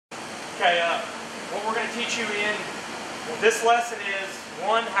Okay, what we're going to teach you in this lesson is,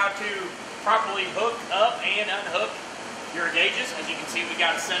 one, how to properly hook up and unhook your gauges. As you can see, we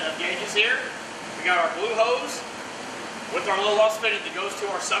got a set of gauges here. We got our blue hose with our low loss fitting that goes to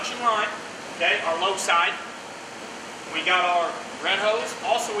our suction line, okay, our low side. We got our red hose,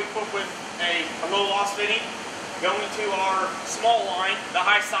 also equipped with a low loss fitting going to our small line, the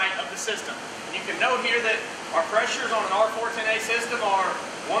high side of the system. You can note here that our pressures on an R410A system are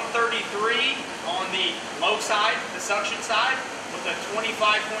 133 on the low side, the suction side, with a 25.4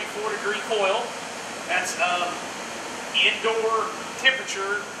 degree coil. That's indoor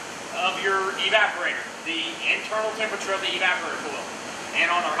temperature of your evaporator, the internal temperature of the evaporator coil. And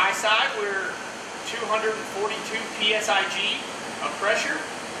on our high side, we're 242 psig of pressure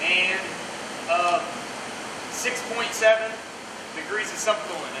and 6.7 degrees of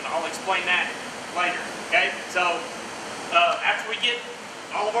subcoolant, and I'll explain that later. Okay, so after we get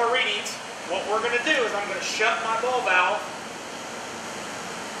all of our readings, what we're going to do is I'm going to shut my ball valve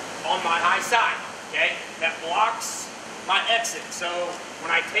on my high side. Okay, that blocks my exit. So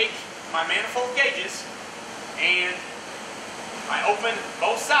when I take my manifold gauges and I open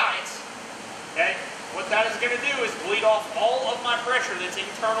both sides, okay, what that is going to do is bleed off all of my pressure that's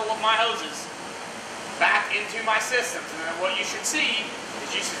internal of my hoses back into my systems. And then what you should see is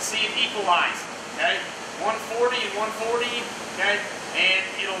you should see it equalize. Okay, 140 and 140. Okay, and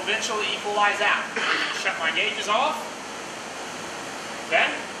it'll eventually equalize out. Shut my gauges off. Okay,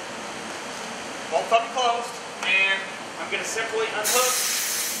 both of them closed, and I'm going to simply unhook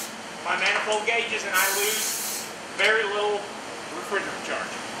my manifold gauges, and I lose very little refrigerant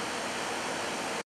charge.